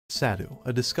Sadu,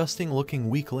 a disgusting-looking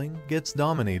weakling, gets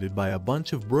dominated by a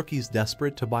bunch of brookies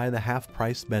desperate to buy the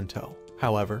half-priced bento.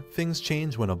 However, things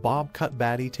change when a bob-cut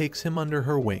baddie takes him under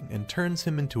her wing and turns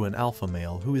him into an alpha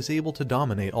male who is able to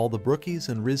dominate all the brookies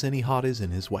and riz any hotties in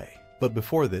his way. But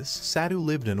before this, Sadu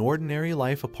lived an ordinary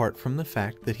life apart from the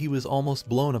fact that he was almost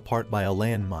blown apart by a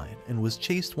landmine and was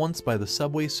chased once by the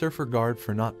subway surfer guard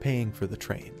for not paying for the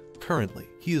train. Currently,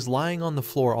 he is lying on the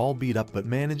floor all beat up but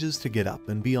manages to get up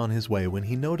and be on his way when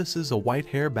he notices a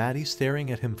white-hair baddie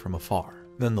staring at him from afar.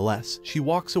 Nonetheless, she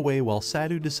walks away while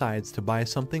Sadu decides to buy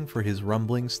something for his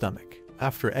rumbling stomach.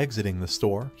 After exiting the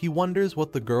store, he wonders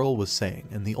what the girl was saying,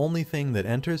 and the only thing that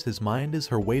enters his mind is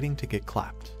her waiting to get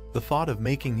clapped. The thought of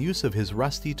making use of his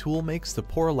rusty tool makes the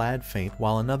poor lad faint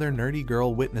while another nerdy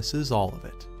girl witnesses all of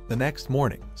it. The next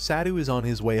morning, Sadu is on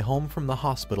his way home from the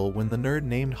hospital when the nerd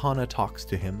named Hana talks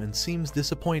to him and seems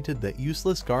disappointed that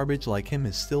useless garbage like him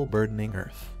is still burdening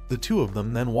Earth. The two of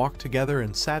them then walk together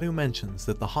and Sadu mentions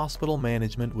that the hospital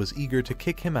management was eager to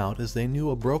kick him out as they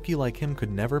knew a brokey like him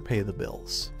could never pay the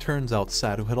bills. Turns out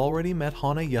Sadu had already met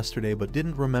Hana yesterday but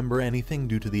didn't remember anything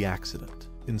due to the accident.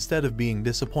 Instead of being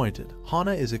disappointed,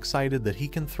 Hana is excited that he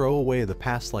can throw away the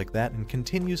past like that and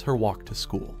continues her walk to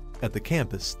school. At the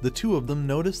campus, the two of them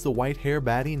notice the white-hair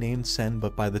baddie named Sen,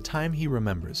 but by the time he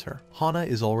remembers her, Hana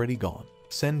is already gone.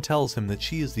 Sen tells him that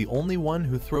she is the only one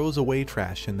who throws away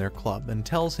trash in their club and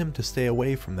tells him to stay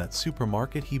away from that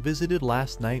supermarket he visited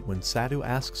last night when Sadu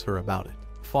asks her about it.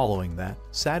 Following that,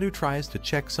 Sadu tries to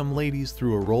check some ladies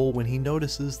through a roll when he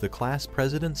notices the class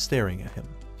president staring at him.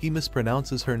 He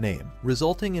mispronounces her name,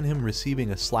 resulting in him receiving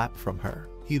a slap from her.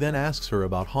 He then asks her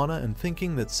about Hana and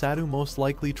thinking that Sadu most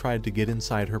likely tried to get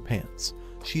inside her pants,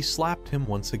 she slapped him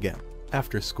once again.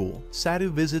 After school, Sadu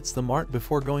visits the mart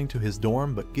before going to his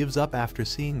dorm but gives up after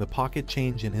seeing the pocket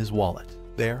change in his wallet.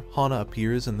 There, Hana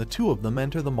appears and the two of them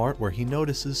enter the mart where he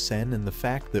notices Sen and the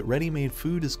fact that ready-made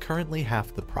food is currently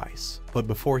half the price. But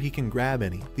before he can grab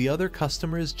any, the other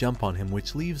customers jump on him,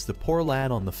 which leaves the poor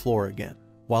lad on the floor again.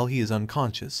 While he is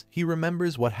unconscious, he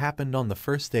remembers what happened on the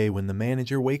first day when the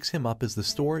manager wakes him up as the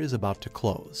store is about to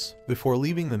close. Before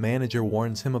leaving, the manager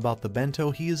warns him about the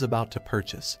bento he is about to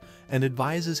purchase, and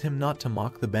advises him not to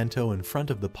mock the bento in front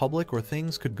of the public or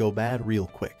things could go bad real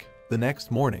quick. The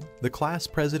next morning, the class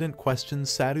president questions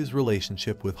Sadu's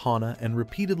relationship with Hana and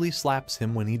repeatedly slaps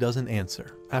him when he doesn't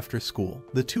answer. After school,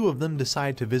 the two of them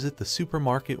decide to visit the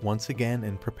supermarket once again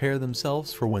and prepare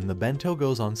themselves for when the bento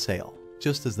goes on sale.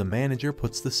 Just as the manager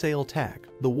puts the sale tag,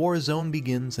 the war zone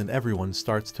begins and everyone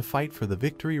starts to fight for the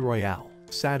victory royale.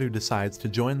 Sadu decides to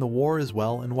join the war as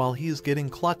well, and while he is getting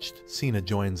clutched, Sina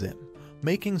joins in,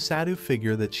 making Sadu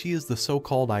figure that she is the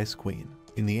so-called Ice Queen.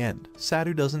 In the end,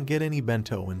 Sadu doesn't get any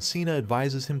bento and Sina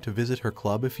advises him to visit her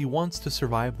club if he wants to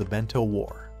survive the bento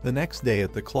war. The next day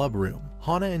at the club room,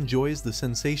 Hana enjoys the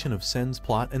sensation of Sen's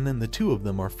plot, and then the two of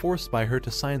them are forced by her to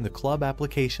sign the club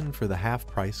application for the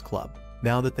half-price club.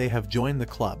 Now that they have joined the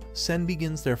club, Sen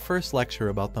begins their first lecture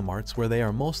about the marts where they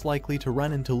are most likely to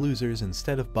run into losers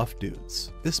instead of buff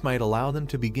dudes. This might allow them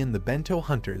to begin the bento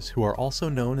hunters, who are also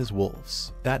known as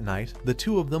wolves. That night, the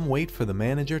two of them wait for the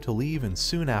manager to leave and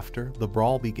soon after, the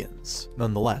brawl begins.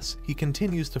 Nonetheless, he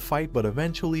continues to fight but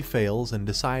eventually fails and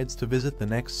decides to visit the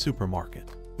next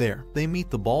supermarket. There, they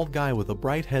meet the bald guy with a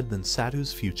bright head than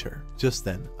Sadu's future. Just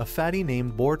then, a fatty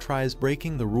named Bor tries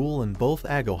breaking the rule and both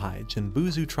Agohige and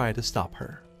Buzu try to stop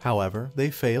her. However, they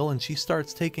fail and she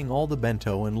starts taking all the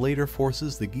bento and later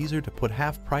forces the geezer to put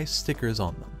half-price stickers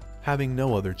on them. Having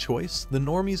no other choice, the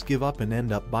normies give up and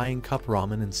end up buying cup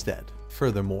ramen instead.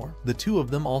 Furthermore, the two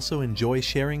of them also enjoy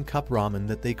sharing cup ramen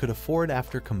that they could afford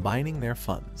after combining their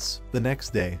funds. The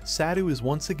next day, Sadu is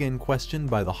once again questioned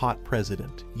by the hot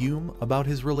president, Yum, about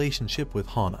his relationship with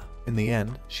Hana. In the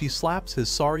end, she slaps his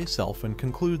sorry self and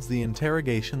concludes the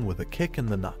interrogation with a kick in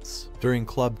the nuts. During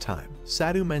club time,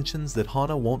 Sadu mentions that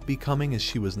Hana won't be coming as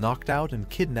she was knocked out and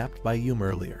kidnapped by Yum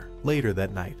earlier. Later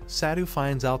that night, Sadu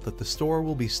finds out that the store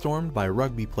will be stormed by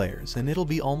rugby players and it'll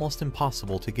be almost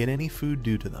impossible to get any food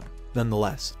due to them.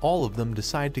 Nonetheless, all of them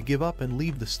decide to give up and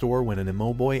leave the store when an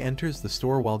emo boy enters the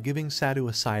store while giving Sadu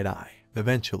a side eye.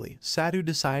 Eventually, Sadu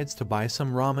decides to buy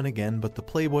some ramen again, but the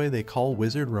playboy they call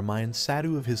Wizard reminds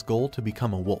Sadu of his goal to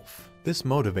become a wolf. This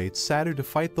motivates Sadu to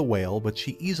fight the whale, but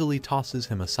she easily tosses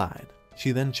him aside.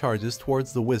 She then charges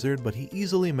towards the wizard, but he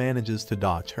easily manages to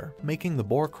dodge her, making the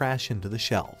boar crash into the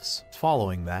shelves.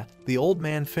 Following that, the old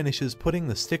man finishes putting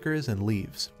the stickers and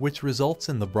leaves, which results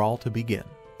in the brawl to begin.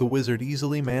 The wizard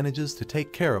easily manages to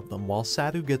take care of them while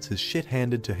Sadu gets his shit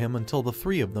handed to him until the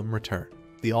three of them return.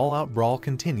 The all-out brawl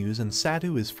continues and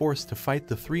Sadu is forced to fight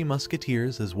the three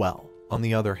musketeers as well. On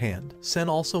the other hand, Sen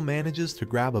also manages to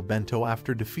grab a bento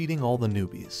after defeating all the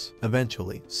newbies.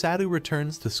 Eventually, Sadu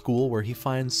returns to school where he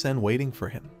finds Sen waiting for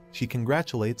him. She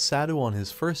congratulates Sadu on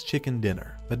his first chicken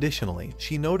dinner. Additionally,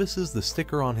 she notices the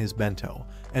sticker on his bento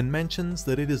and mentions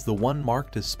that it is the one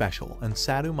marked as special and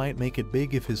Sadu might make it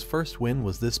big if his first win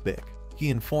was this big. He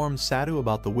informs Sadu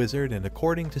about the wizard, and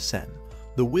according to Sen,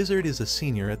 the wizard is a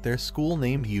senior at their school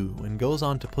named Yu, and goes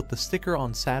on to put the sticker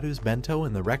on Sadu's bento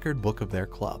in the record book of their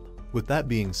club. With that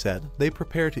being said, they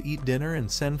prepare to eat dinner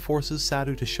and Sen forces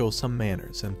Sadu to show some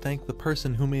manners and thank the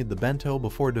person who made the bento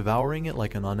before devouring it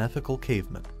like an unethical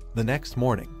caveman. The next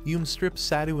morning, Yum strips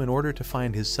Sadu in order to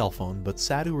find his cell phone, but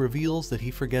Sadu reveals that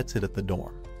he forgets it at the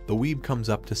dorm. The weeb comes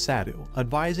up to Sadu,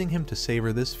 advising him to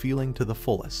savor this feeling to the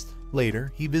fullest.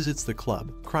 Later, he visits the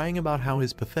club, crying about how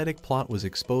his pathetic plot was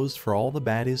exposed for all the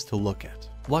baddies to look at.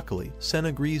 Luckily, Sen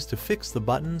agrees to fix the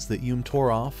buttons that Yum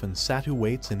tore off and Sadu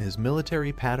waits in his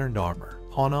military patterned armor.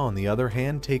 Hana, on the other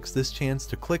hand, takes this chance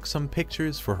to click some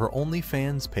pictures for her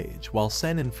OnlyFans page, while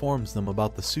Sen informs them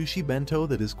about the sushi bento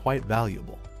that is quite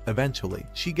valuable. Eventually,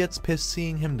 she gets pissed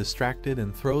seeing him distracted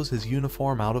and throws his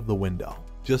uniform out of the window.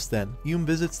 Just then, Yum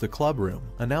visits the club room,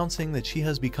 announcing that she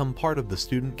has become part of the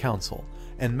student council,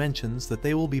 and mentions that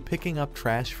they will be picking up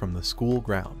trash from the school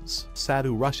grounds.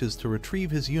 Sadu rushes to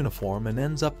retrieve his uniform and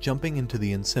ends up jumping into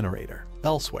the incinerator.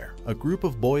 Elsewhere, a group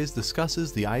of boys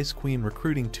discusses the Ice Queen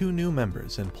recruiting 2 new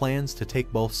members and plans to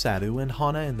take both Sadu and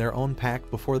Hana in their own pack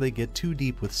before they get too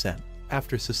deep with Sen.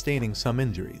 After sustaining some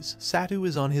injuries, Sadu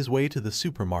is on his way to the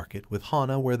supermarket with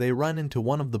Hana, where they run into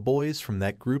one of the boys from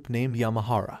that group named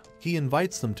Yamahara. He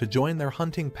invites them to join their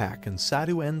hunting pack and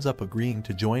Sadu ends up agreeing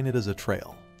to join it as a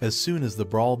trail. As soon as the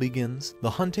brawl begins, the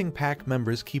hunting pack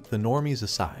members keep the normies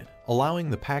aside, allowing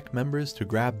the pack members to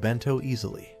grab bento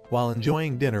easily. While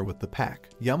enjoying dinner with the pack,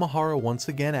 Yamahara once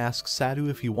again asks Sadu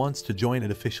if he wants to join it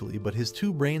officially, but his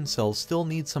 2 brain cells still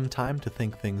need some time to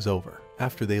think things over.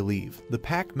 After they leave, the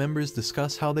pack members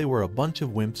discuss how they were a bunch of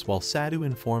wimps while Sadu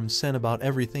informs Sen about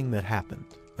everything that happened.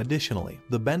 Additionally,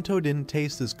 the bento didn't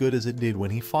taste as good as it did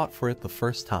when he fought for it the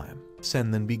first time.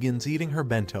 Sen then begins eating her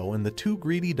bento and the 2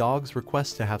 greedy dogs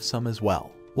request to have some as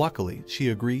well. Luckily, she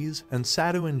agrees, and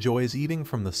Sadu enjoys eating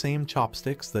from the same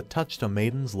chopsticks that touched a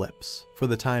maiden's lips. For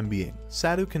the time being,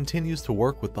 Sadu continues to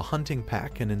work with the hunting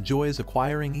pack and enjoys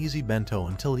acquiring easy bento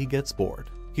until he gets bored.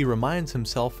 He reminds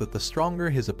himself that the stronger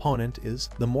his opponent is,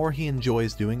 the more he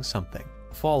enjoys doing something.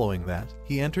 Following that,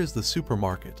 he enters the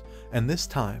supermarket, and this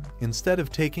time, instead of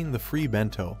taking the free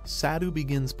bento, Sadu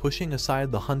begins pushing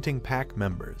aside the hunting pack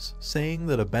members, saying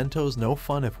that a bento's no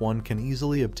fun if one can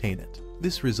easily obtain it.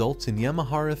 This results in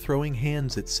Yamahara throwing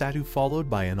hands at Sadu, followed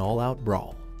by an all-out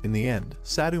brawl. In the end,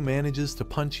 Sadu manages to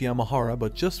punch Yamahara,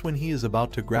 but just when he is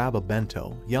about to grab a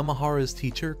bento, Yamahara's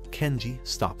teacher, Kenji,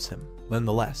 stops him.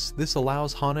 Nonetheless, this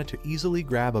allows Hana to easily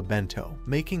grab a bento,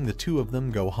 making the 2 of them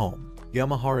go home.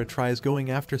 Yamahara tries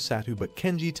going after Sadu, but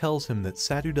Kenji tells him that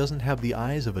Sadu doesn't have the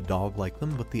eyes of a dog like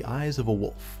them, but the eyes of a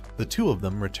wolf. The 2 of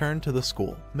them return to the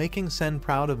school, making Sen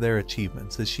proud of their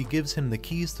achievements as she gives him the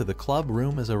keys to the club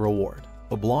room as a reward.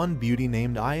 A blonde beauty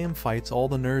named Ayam fights all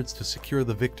the nerds to secure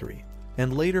the victory,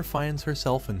 and later finds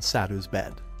herself in Sadu's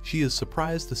bed. She is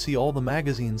surprised to see all the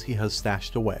magazines he has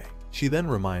stashed away. She then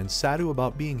reminds Sadu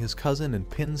about being his cousin and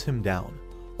pins him down,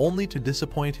 only to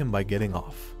disappoint him by getting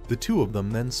off. The 2 of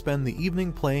them then spend the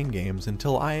evening playing games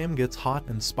until Ayam gets hot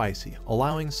and spicy,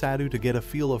 allowing Sadu to get a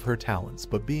feel of her talents,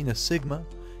 but being a Sigma,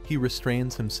 he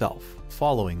restrains himself.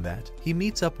 Following that, he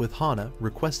meets up with Hana,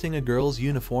 requesting a girl's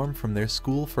uniform from their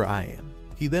school for Ayam.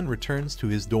 He then returns to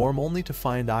his dorm only to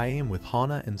find Ayam with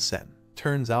Hana and Sen.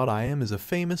 Turns out Ayam is a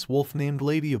famous wolf named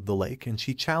Lady of the Lake, and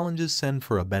she challenges Sen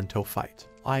for a bento fight.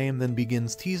 Ayam then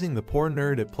begins teasing the poor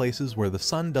nerd at places where the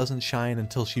sun doesn't shine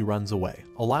until she runs away,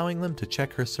 allowing them to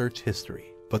check her search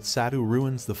history. But Sadu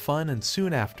ruins the fun, and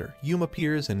soon after, Yum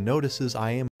appears and notices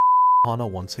Ayam Hana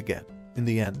once again. In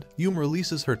the end, Yum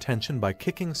releases her tension by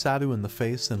kicking Sadu in the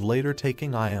face and later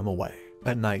taking Ayam away.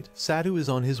 At night, Sadu is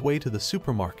on his way to the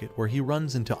supermarket where he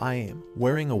runs into Ayam,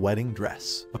 wearing a wedding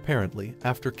dress. Apparently,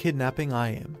 after kidnapping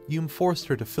Ayam, Yum forced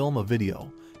her to film a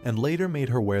video, and later made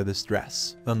her wear this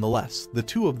dress. Nonetheless, the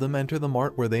 2 of them enter the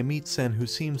mart where they meet Sen, who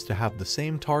seems to have the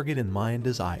same target in mind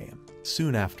as Ayam.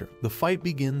 Soon after, the fight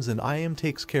begins and Ayam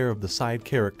takes care of the side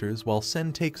characters while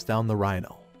Sen takes down the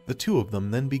rhino. The 2 of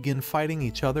them then begin fighting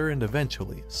each other, and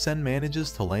eventually, Sen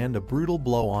manages to land a brutal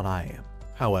blow on Ayam.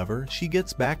 However, she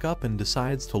gets back up and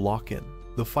decides to lock in.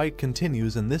 The fight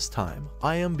continues, and this time,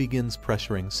 Ayam begins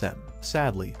pressuring Sen.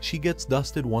 Sadly, she gets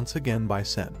dusted once again by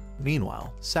Sen.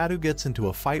 Meanwhile, Sadu gets into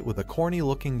a fight with a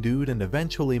corny-looking dude and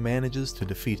eventually manages to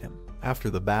defeat him. After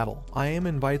the battle, Iam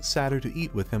invites Sadu to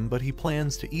eat with him, but he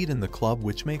plans to eat in the club,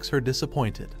 which makes her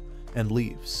disappointed and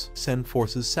leaves. Sen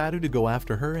forces Sadu to go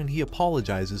after her and he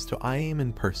apologizes to Iam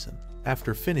in person.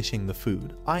 After finishing the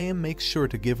food, Iam makes sure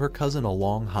to give her cousin a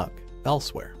long hug.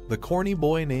 Elsewhere, the corny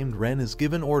boy named Ren is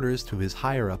given orders to his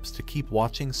higher-ups to keep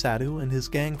watching Sadu and his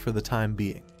gang for the time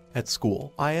being. At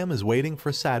school, Iam is waiting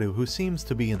for Sadu, who seems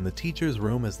to be in the teacher's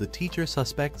room as the teacher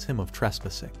suspects him of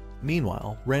trespassing.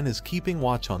 Meanwhile, Ren is keeping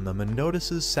watch on them and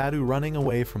notices Sadu running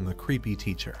away from the creepy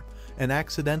teacher, and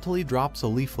accidentally drops a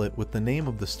leaflet with the name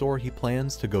of the store he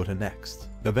plans to go to next.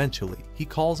 Eventually, he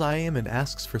calls Iam and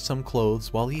asks for some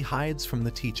clothes while he hides from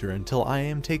the teacher until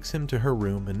Iam takes him to her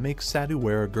room and makes Sadu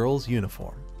wear a girl's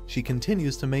uniform. She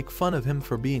continues to make fun of him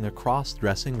for being a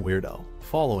cross-dressing weirdo.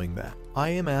 Following that,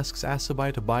 Iam asks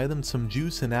Asabai to buy them some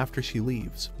juice, and after she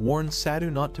leaves, warns Sadu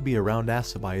not to be around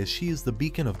Asabai as she is the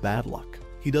beacon of bad luck.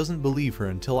 He doesn't believe her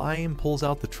until Iam pulls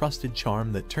out the trusted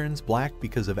charm that turns black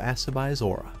because of Asabai's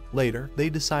aura. Later,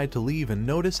 they decide to leave and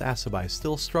notice Asabai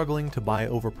still struggling to buy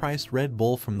overpriced Red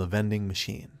Bull from the vending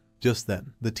machine. Just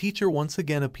then, the teacher once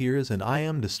again appears and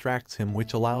Iam distracts him,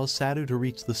 which allows Sadu to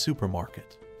reach the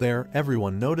supermarket. There,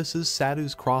 everyone notices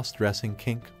Sadu's cross-dressing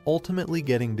kink, ultimately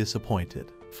getting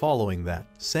disappointed. Following that,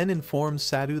 Sen informs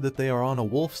Sadu that they are on a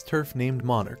wolf's turf named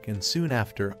Monarch, and soon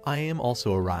after, Iam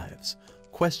also arrives,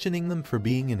 questioning them for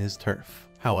being in his turf.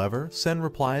 However, Sen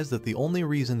replies that the only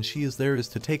reason she is there is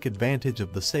to take advantage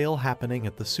of the sale happening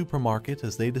at the supermarket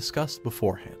as they discussed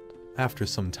beforehand. After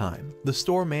some time, the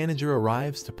store manager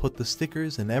arrives to put the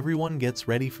stickers and everyone gets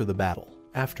ready for the battle.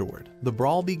 Afterward, the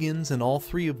brawl begins and all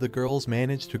three of the girls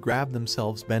manage to grab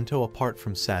themselves Bento apart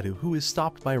from Sadu, who is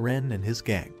stopped by Ren and his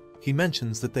gang. He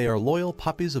mentions that they are loyal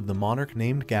puppies of the monarch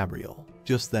named Gabriel.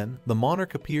 Just then, the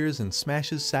monarch appears and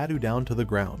smashes Sadu down to the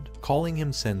ground, calling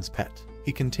him Sen's pet.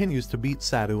 He continues to beat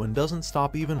Sadu and doesn't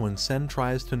stop even when Sen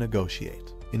tries to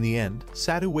negotiate. In the end,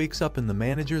 Sadu wakes up in the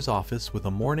manager's office with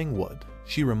a morning wood.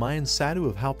 She reminds Sadu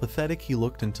of how pathetic he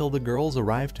looked until the girls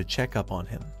arrive to check up on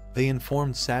him. They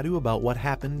informed Sadu about what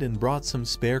happened and brought some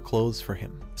spare clothes for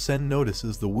him. Sen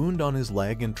notices the wound on his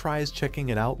leg and tries checking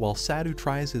it out while Sadu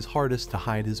tries his hardest to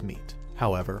hide his meat.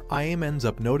 However, Iam ends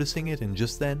up noticing it, and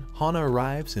just then, Hana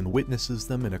arrives and witnesses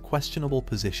them in a questionable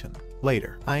position.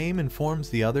 Later, Iam informs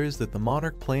the others that the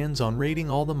monarch plans on raiding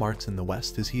all the marts in the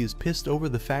west as he is pissed over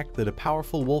the fact that a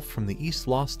powerful wolf from the east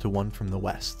lost to one from the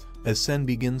west. As Sen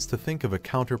begins to think of a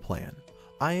counter plan,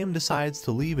 Iam decides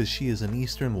to leave as she is an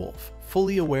eastern wolf,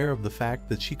 fully aware of the fact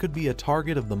that she could be a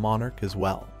target of the monarch as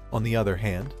well. On the other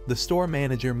hand, the store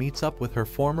manager meets up with her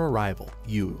former rival,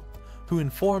 Yu, who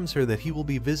informs her that he will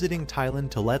be visiting Thailand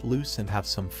to let loose and have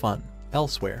some fun.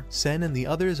 Elsewhere, Sen and the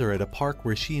others are at a park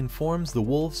where she informs the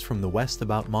wolves from the west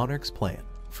about Monarch's plan.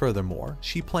 Furthermore,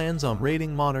 she plans on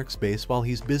raiding Monarch's base while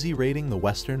he's busy raiding the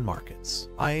western markets.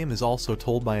 Iam is also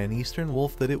told by an eastern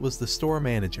wolf that it was the store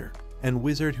manager and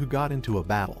wizard who got into a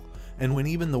battle, and when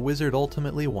even the wizard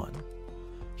ultimately won,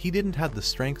 he didn't have the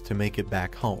strength to make it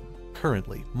back home.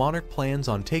 Currently, Monarch plans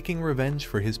on taking revenge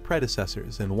for his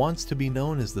predecessors and wants to be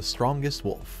known as the strongest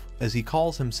wolf. As he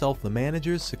calls himself the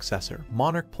manager's successor,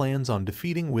 Monarch plans on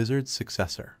defeating Wizard's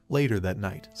successor. Later that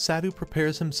night, Sadu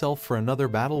prepares himself for another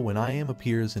battle when Iam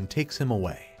appears and takes him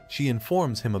away. She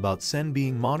informs him about Sen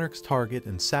being Monarch's target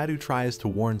and Sadu tries to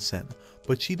warn Sen,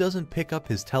 but she doesn't pick up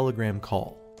his telegram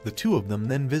call. The two of them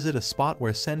then visit a spot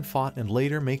where Sen fought and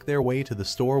later make their way to the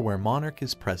store where Monarch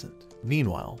is present.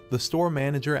 Meanwhile, the store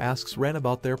manager asks Ren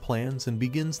about their plans and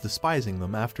begins despising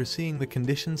them after seeing the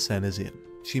condition Sen is in.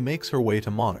 She makes her way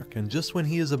to Monarch, and just when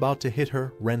he is about to hit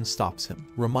her, Ren stops him,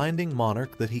 reminding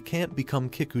Monarch that he can't become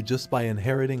Kiku just by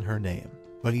inheriting her name.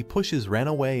 But he pushes Ren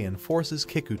away and forces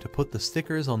Kiku to put the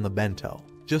stickers on the bento.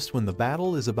 Just when the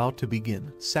battle is about to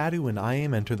begin, Sadu and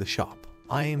Iam enter the shop.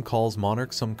 Iam calls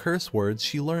Monarch some curse words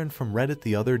she learned from Reddit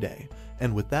the other day,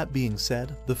 and with that being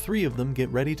said, the three of them get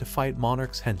ready to fight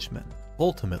Monarch's henchmen.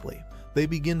 Ultimately, they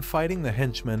begin fighting the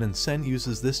henchmen and Sen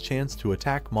uses this chance to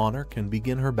attack Monarch and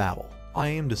begin her battle.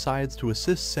 Iam decides to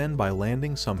assist Sen by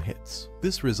landing some hits.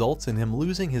 This results in him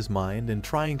losing his mind and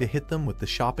trying to hit them with the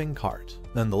shopping cart.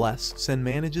 Nonetheless, Sen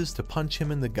manages to punch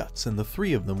him in the guts and the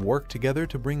three of them work together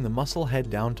to bring the muscle head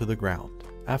down to the ground.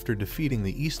 After defeating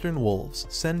the eastern wolves,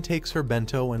 Sen takes her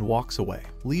bento and walks away,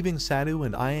 leaving Sadu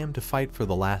and Iam to fight for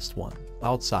the last one.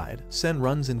 Outside, Sen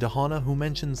runs into Hana, who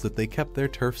mentions that they kept their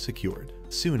turf secured.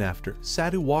 Soon after,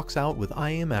 Sadu walks out with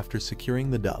Iam after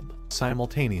securing the dub.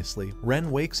 Simultaneously,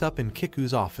 Ren wakes up in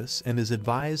Kiku's office and is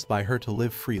advised by her to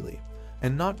live freely,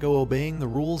 and not go obeying the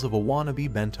rules of a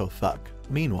wannabe bento thug.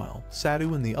 Meanwhile,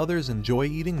 Sadu and the others enjoy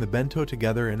eating the bento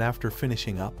together, and after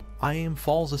finishing up, Ayame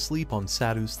falls asleep on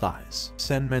Sadu's thighs.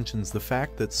 Sen mentions the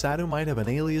fact that Sadu might have an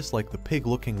alias like the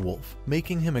pig-looking wolf,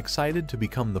 making him excited to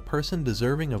become the person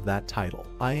deserving of that title.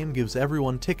 Ayame gives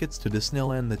everyone tickets to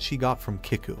Disneyland that she got from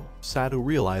Kiku. Sadu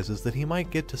realizes that he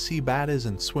might get to see baddies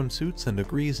in swimsuits and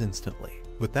agrees instantly.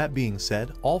 With that being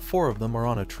said, all four of them are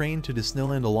on a train to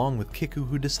Disneyland along with Kiku,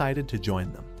 who decided to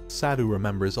join them. Sadu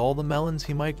remembers all the melons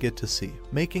he might get to see,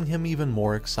 making him even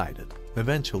more excited.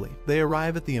 Eventually, they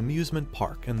arrive at the amusement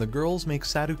park and the girls make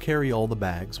Sadu carry all the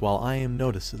bags, while Ayame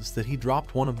notices that he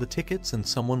dropped one of the tickets and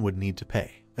someone would need to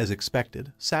pay. As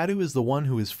expected, Sadu is the one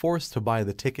who is forced to buy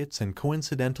the tickets and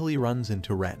coincidentally runs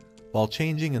into Ren. While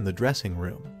changing in the dressing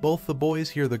room, both the boys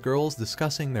hear the girls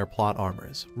discussing their plot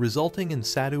armors, resulting in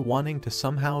Sadu wanting to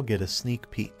somehow get a sneak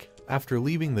peek. After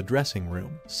leaving the dressing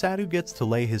room, Sadu gets to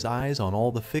lay his eyes on all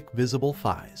the thick visible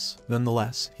thighs.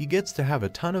 Nonetheless, he gets to have a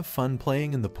ton of fun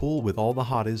playing in the pool with all the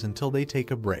hotties until they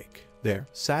take a break. There,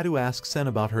 Sadu asks Sen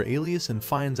about her alias and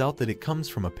finds out that it comes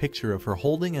from a picture of her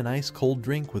holding an ice-cold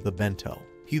drink with a bento.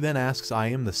 He then asks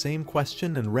Ayame the same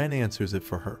question and Ren answers it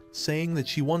for her, saying that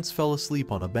she once fell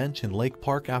asleep on a bench in Lake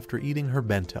Park after eating her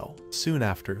bento. Soon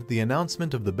after, the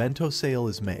announcement of the bento sale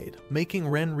is made, making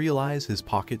Ren realize his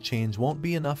pocket change won't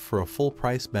be enough for a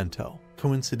full-price bento.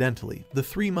 Coincidentally, the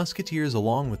three musketeers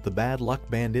along with the bad luck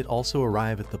bandit also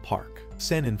arrive at the park.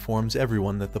 Sen informs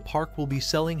everyone that the park will be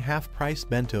selling half-price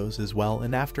bentos as well,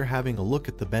 and after having a look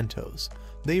at the bentos,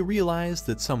 they realize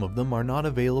that some of them are not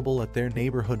available at their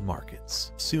neighborhood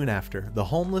markets. Soon after, the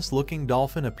homeless-looking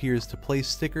dolphin appears to place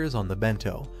stickers on the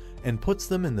bento and puts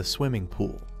them in the swimming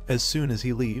pool. As soon as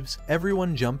he leaves,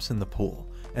 everyone jumps in the pool,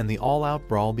 and the all-out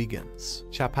brawl begins.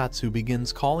 Chapatsu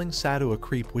begins calling Sadu a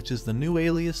creep, which is the new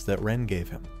alias that Ren gave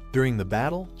him. During the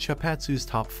battle, Chapatsu's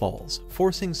top falls,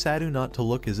 forcing Sadu not to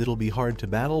look, as it'll be hard to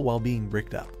battle while being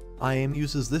bricked up. Ayame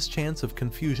uses this chance of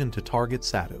confusion to target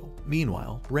Sadu.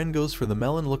 Meanwhile, Ren goes for the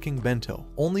melon-looking bento,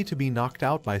 only to be knocked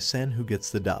out by Sen, who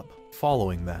gets the dub.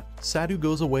 Following that, Sadu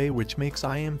goes away, which makes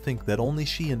Ayame think that only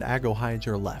she and Agohige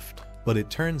are left. But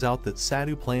it turns out that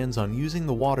Sadu plans on using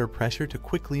the water pressure to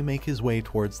quickly make his way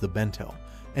towards the bento,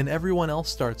 and everyone else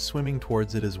starts swimming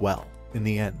towards it as well. In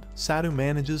the end, Sadu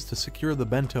manages to secure the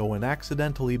bento and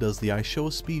accidentally does the I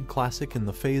Show Speed classic in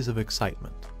the phase of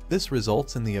excitement. This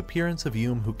results in the appearance of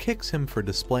Yume, who kicks him for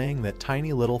displaying that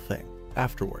tiny little thing.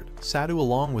 Afterward, Sadu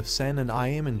along with Sen and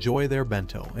Ayame enjoy their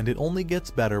bento, and it only gets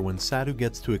better when Sadu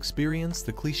gets to experience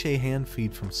the cliché hand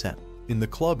feed from Sen. In the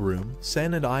club room,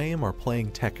 Sen and Ayame are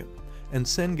playing Tekken, and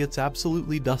Sen gets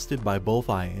absolutely dusted by both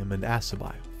Ayame and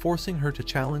Asabai, forcing her to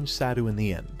challenge Sadu in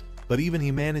the end. But even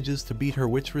he manages to beat her,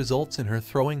 which results in her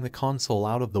throwing the console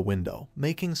out of the window,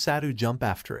 making Sadu jump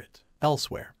after it.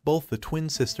 Elsewhere, both the twin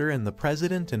sister and the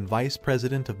president and vice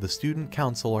president of the student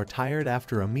council are tired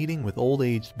after a meeting with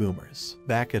old-aged boomers.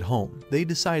 Back at home, they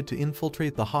decide to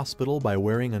infiltrate the hospital by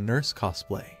wearing a nurse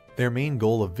cosplay. Their main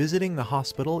goal of visiting the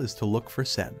hospital is to look for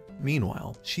Sen.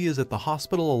 Meanwhile, she is at the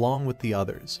hospital along with the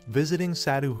others, visiting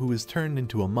Sadu, who is turned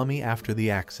into a mummy after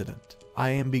the accident.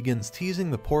 Ayame begins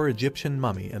teasing the poor Egyptian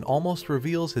mummy and almost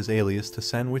reveals his alias to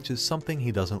Sen, which is something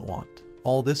he doesn't want.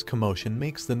 All this commotion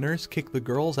makes the nurse kick the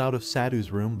girls out of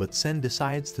Sadu's room, but Sen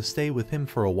decides to stay with him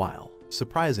for a while.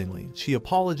 Surprisingly, she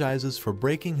apologizes for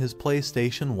breaking his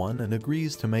PlayStation 1 and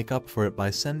agrees to make up for it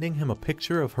by sending him a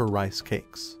picture of her rice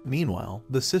cakes. Meanwhile,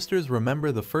 the sisters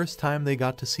remember the first time they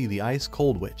got to see the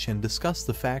ice-cold witch and discuss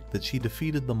the fact that she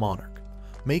defeated the monarch,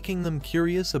 making them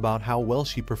curious about how well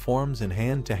she performs in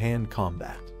hand-to-hand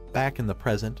combat. Back in the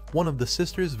present, one of the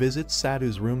sisters visits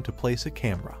Sadu's room to place a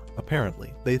camera.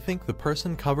 Apparently, they think the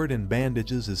person covered in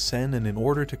bandages is Sen, and in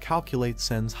order to calculate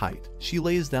Sen's height, she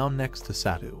lays down next to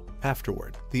Sadu.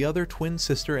 Afterward, the other twin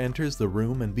sister enters the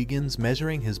room and begins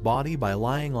measuring his body by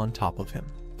lying on top of him.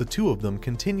 The two of them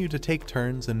continue to take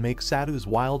turns and make Sadu's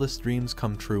wildest dreams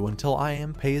come true until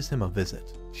Ayame pays him a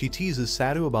visit. She teases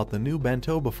Sadu about the new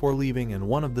bento before leaving, and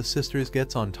one of the sisters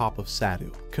gets on top of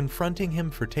Sadu, confronting him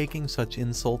for taking such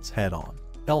insults head-on.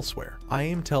 Elsewhere,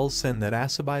 Ayame tells Sen that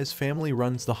Asabai's family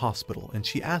runs the hospital, and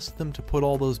she asks them to put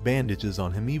all those bandages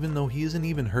on him even though he isn't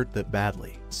even hurt that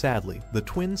badly. Sadly, the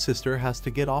twin sister has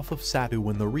to get off of Sadu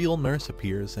when the real nurse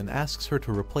appears and asks her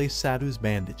to replace Sadu's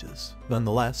bandages.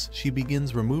 Nonetheless, she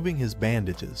begins removing his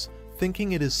bandages,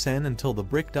 thinking it is Sen, until the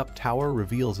bricked-up tower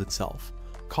reveals itself,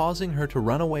 causing her to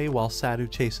run away while Sadu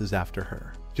chases after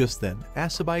her. Just then,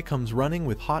 Asabai comes running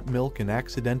with hot milk and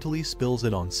accidentally spills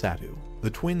it on Sadu. The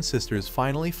twin sisters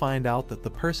finally find out that the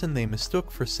person they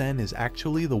mistook for Sen is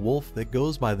actually the wolf that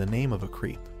goes by the name of a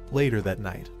creep. Later that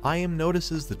night, Ayame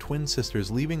notices the twin sisters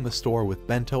leaving the store with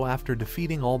Bento after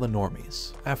defeating all the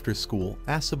normies. After school,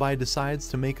 Asabi decides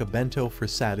to make a bento for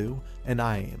Sadu, and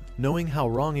Ayame, knowing how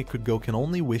wrong it could go, can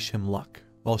only wish him luck.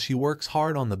 While she works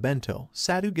hard on the bento,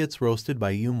 Sadu gets roasted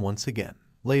by Yume once again.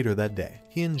 Later that day,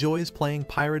 he enjoys playing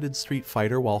pirated Street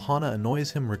Fighter while Hana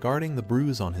annoys him regarding the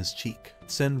bruise on his cheek.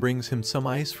 Sen brings him some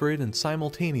ice for it, and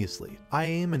simultaneously,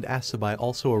 Ayame and Asabi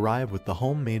also arrive with the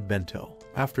homemade bento.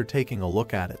 After taking a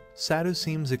look at it, Sadu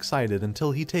seems excited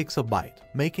until he takes a bite,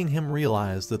 making him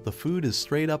realize that the food is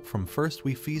straight up from First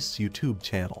We Feast's YouTube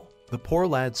channel. The poor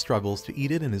lad struggles to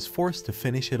eat it and is forced to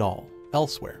finish it all.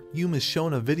 Elsewhere, Yume is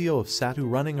shown a video of Sadu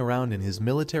running around in his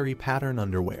military pattern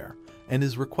underwear, and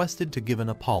is requested to give an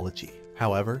apology.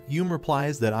 However, Yume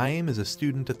replies that Ayame is a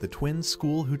student at the twins'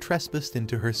 school who trespassed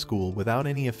into her school without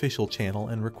any official channel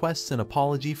and requests an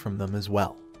apology from them as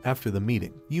well. After the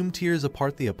meeting, Yume tears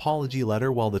apart the apology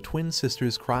letter while the twin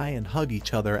sisters cry and hug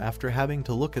each other after having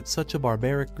to look at such a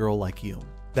barbaric girl like Yume.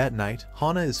 That night,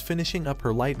 Hana is finishing up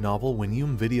her light novel when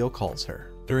Yume video calls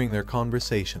her. During their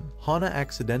conversation, Hana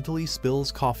accidentally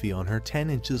spills coffee on her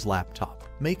 10-inch laptop,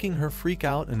 making her freak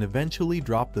out and eventually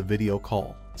drop the video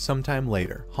call. Sometime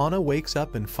later, Hana wakes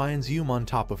up and finds Yume on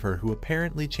top of her, who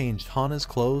apparently changed Hana's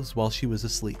clothes while she was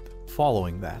asleep.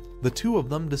 Following that, the two of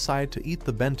them decide to eat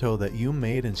the bento that Yume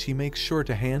made, and she makes sure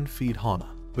to hand feed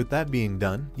Hana. With that being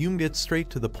done, Yume gets straight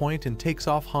to the point and takes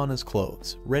off Hana's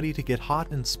clothes, ready to get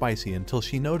hot and spicy, until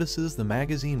she notices the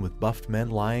magazine with buffed men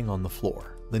lying on the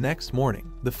floor. The next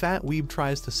morning, the fat weeb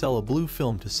tries to sell a blue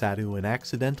film to Sadu and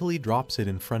accidentally drops it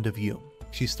in front of Yume.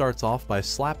 She starts off by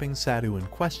slapping Sadu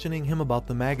and questioning him about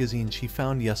the magazine she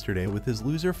found yesterday with his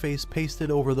loser face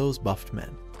pasted over those buffed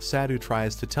men. Sadu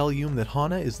tries to tell Yume that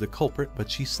Hana is the culprit,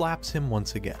 but she slaps him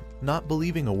once again, not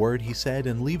believing a word he said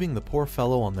and leaving the poor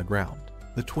fellow on the ground.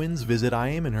 The twins visit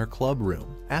Ayame in her club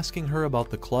room, asking her about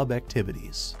the club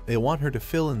activities. They want her to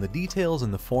fill in the details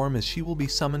in the form, as she will be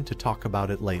summoned to talk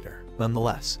about it later.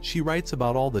 Nonetheless, she writes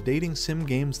about all the dating sim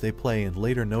games they play and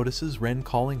later notices Ren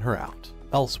calling her out.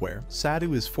 Elsewhere,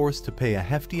 Sadu is forced to pay a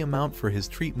hefty amount for his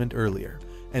treatment earlier,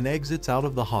 and exits out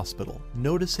of the hospital,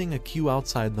 noticing a queue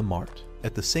outside the mart.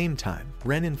 At the same time,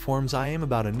 Ren informs Ayame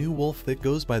about a new wolf that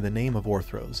goes by the name of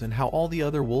Orthros and how all the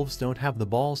other wolves don't have the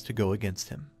balls to go against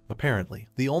him. Apparently,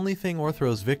 the only thing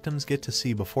Orthros victims get to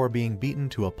see before being beaten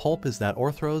to a pulp is that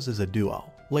Orthros is a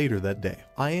duo. Later that day,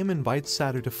 Ayame invites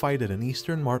Sadu to fight at an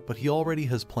eastern mart, but he already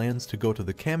has plans to go to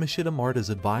the Kamishita mart as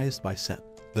advised by Sen.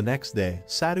 The next day,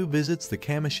 Sadu visits the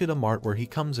Kamishita mart where he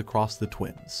comes across the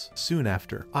twins. Soon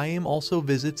after, Ayame also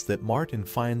visits that mart and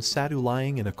finds Sadu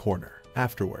lying in a corner.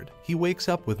 Afterward, he wakes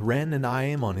up with Ren and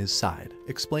Ayame on his side,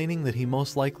 explaining that he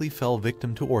most likely fell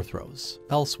victim to Orthros.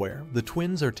 Elsewhere, the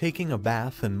twins are taking a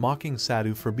bath and mocking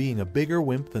Sadu for being a bigger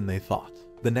wimp than they thought.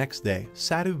 The next day,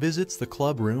 Sadu visits the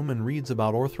club room and reads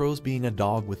about Orthros being a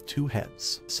dog with 2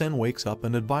 heads. Sen wakes up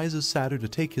and advises Sadu to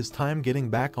take his time getting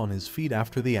back on his feet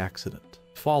after the accident.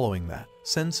 Following that,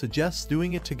 Sen suggests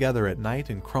doing it together at night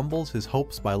and crumbles his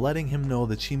hopes by letting him know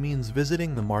that she means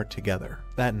visiting the mart together.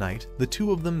 That night, the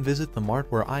two of them visit the mart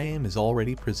where Ayame is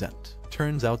already present.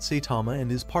 Turns out Saitama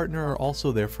and his partner are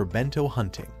also there for bento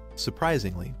hunting.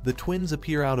 Surprisingly, the twins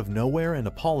appear out of nowhere and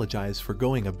apologize for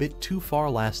going a bit too far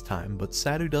last time, but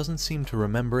Sadu doesn't seem to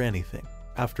remember anything.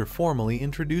 After formally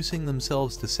introducing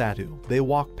themselves to Sadu, they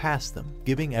walk past them,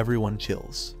 giving everyone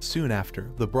chills. Soon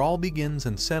after, the brawl begins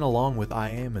and Sen along with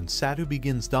Ayame and Sadu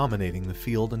begins dominating the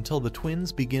field until the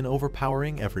twins begin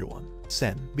overpowering everyone.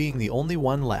 Sen, being the only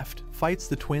one left, fights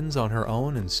the twins on her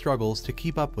own and struggles to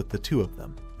keep up with the two of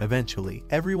them. Eventually,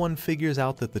 everyone figures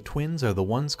out that the twins are the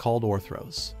ones called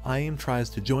Orthros. Ayame tries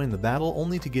to join the battle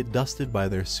only to get dusted by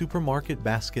their supermarket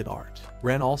basket art.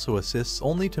 Ren also assists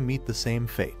only to meet the same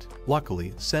fate.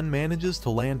 Luckily, Sen manages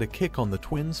to land a kick on the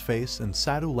twins' face and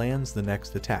Sadu lands the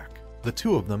next attack. The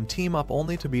two of them team up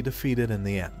only to be defeated in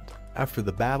the end. After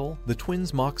the battle, the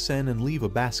twins mock Sen and leave a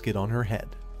basket on her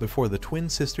head. Before the twin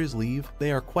sisters leave,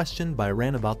 they are questioned by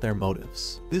Ren about their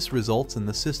motives. This results in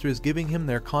the sisters giving him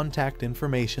their contact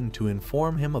information to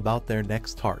inform him about their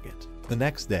next target. The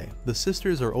next day, the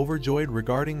sisters are overjoyed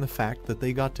regarding the fact that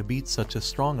they got to beat such a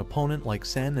strong opponent like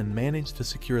Sen and managed to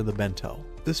secure the bento.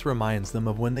 This reminds them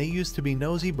of when they used to be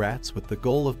nosy brats with the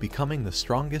goal of becoming the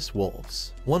strongest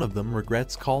wolves. One of them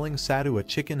regrets calling Sadu a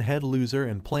chicken head loser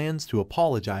and plans to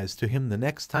apologize to him the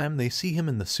next time they see him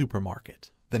in the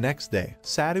supermarket. The next day,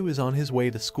 Sadu is on his way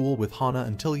to school with Hana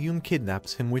until Yume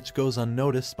kidnaps him, which goes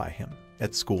unnoticed by him.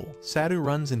 At school, Sadu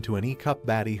runs into an anicap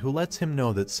baddie who lets him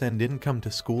know that Sen didn't come to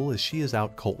school as she is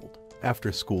out cold.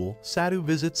 After school, Sadu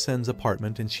visits Sen's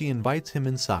apartment and she invites him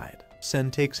inside.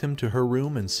 Sen takes him to her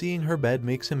room and seeing her bed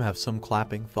makes him have some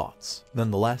clapping thoughts.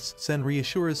 Nonetheless, Sen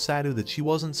reassures Sadu that she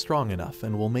wasn't strong enough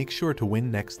and will make sure to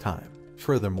win next time.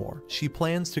 Furthermore, she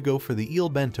plans to go for the eel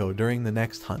bento during the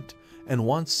next hunt and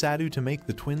wants Sadu to make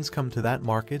the twins come to that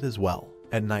market as well.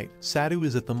 At night, Sadu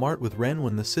is at the mart with Ren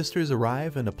when the sisters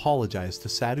arrive and apologize to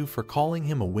Sadu for calling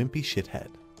him a wimpy shithead.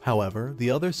 However,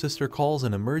 the other sister calls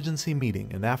an emergency meeting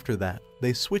and after that,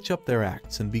 they switch up their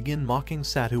acts and begin mocking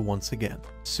Sadu once again.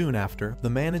 Soon after, the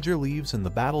manager leaves and the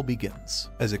battle begins.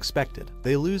 As expected,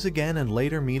 they lose again and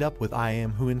later meet up with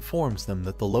Iam, who informs them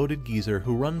that the loaded geezer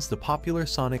who runs the popular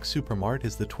Sonic Supermart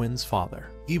is the twins' father.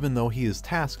 Even though he is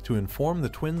tasked to inform the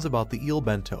twins about the eel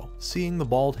bento, seeing the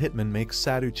bald hitman makes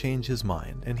Sadu change his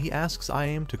mind and he asks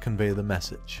Iam to convey the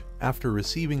message. After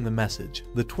receiving the message,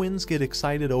 the twins get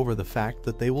excited over the fact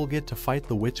that they will get to fight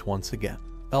the witch once again.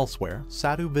 Elsewhere,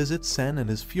 Sadu visits Sen and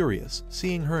is furious,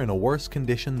 seeing her in a worse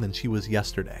condition than she was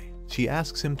yesterday. She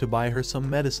asks him to buy her some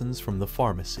medicines from the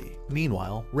pharmacy.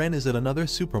 Meanwhile, Ren is at another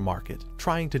supermarket,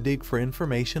 trying to dig for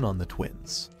information on the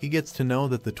twins. He gets to know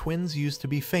that the twins used to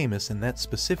be famous in that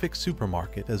specific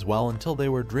supermarket as well until they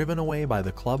were driven away by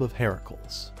the Club of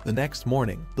Heracles. The next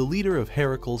morning, the leader of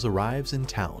Heracles arrives in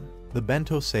town. The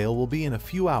bento sale will be in a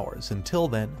few hours. Until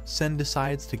then, Sen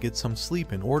decides to get some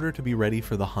sleep in order to be ready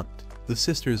for the hunt. The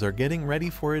sisters are getting ready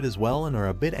for it as well and are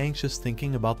a bit anxious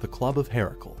thinking about the Club of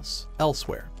Heracles.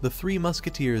 Elsewhere, the three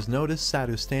musketeers notice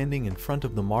Sadu standing in front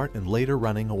of the mart and later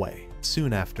running away.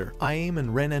 Soon after, Iam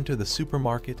and Ren enter the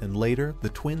supermarket and later, the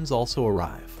twins also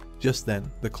arrive. Just then,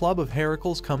 the Club of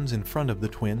Heracles comes in front of the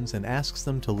twins and asks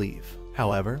them to leave.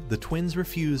 However, the twins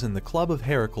refuse and the Club of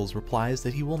Heracles replies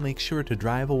that he will make sure to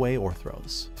drive away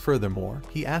Orthros. Furthermore,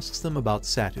 he asks them about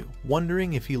Sadu,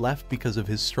 wondering if he left because of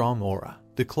his strong aura.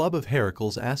 The Club of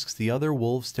Heracles asks the other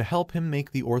wolves to help him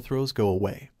make the Orthros go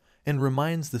away, and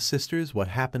reminds the sisters what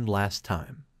happened last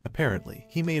time. Apparently,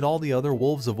 he made all the other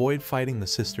wolves avoid fighting the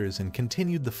sisters and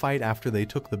continued the fight after they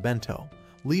took the bento,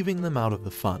 leaving them out of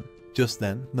the fun. Just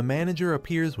then, the manager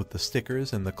appears with the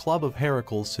stickers and the Club of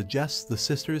Heracles suggests the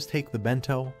sisters take the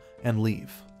bento and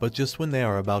leave. But just when they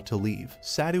are about to leave,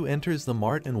 Sadu enters the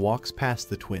mart and walks past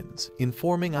the twins,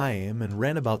 informing Iam and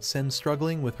Ren about Sen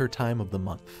struggling with her time of the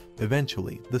month.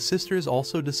 Eventually, the sisters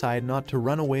also decide not to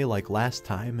run away like last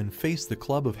time and face the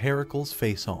Club of Heracles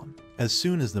face on. As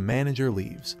soon as the manager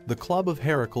leaves, the Club of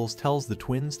Heracles tells the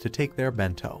twins to take their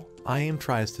bento. Iam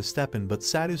tries to step in but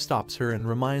Sadu stops her and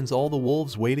reminds all the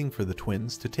wolves waiting for the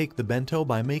twins to take the bento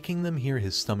by making them hear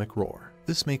his stomach roar.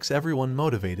 This makes everyone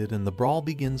motivated and the brawl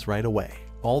begins right away.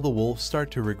 All the wolves start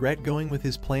to regret going with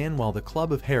his plan while the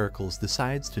Club of Heracles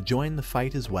decides to join the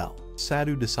fight as well.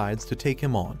 Sadu decides to take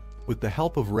him on. With the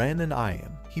help of Ren and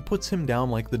Iam, he puts him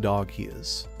down like the dog he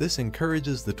is. This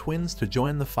encourages the twins to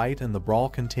join the fight and the brawl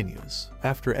continues.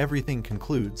 After everything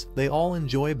concludes, they all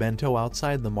enjoy bento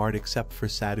outside the mart except for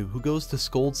Sadu, who goes to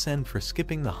scold Sen for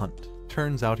skipping the hunt.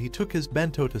 Turns out he took his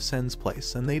bento to Sen's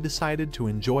place and they decided to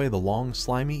enjoy the long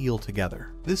slimy eel together.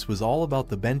 This was all about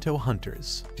the bento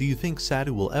hunters. Do you think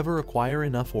Sadu will ever acquire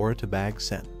enough aura to bag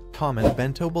Sen? Comment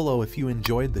bento below if you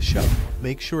enjoyed the show.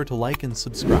 Make sure to like and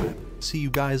subscribe. See you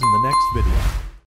guys in the next video.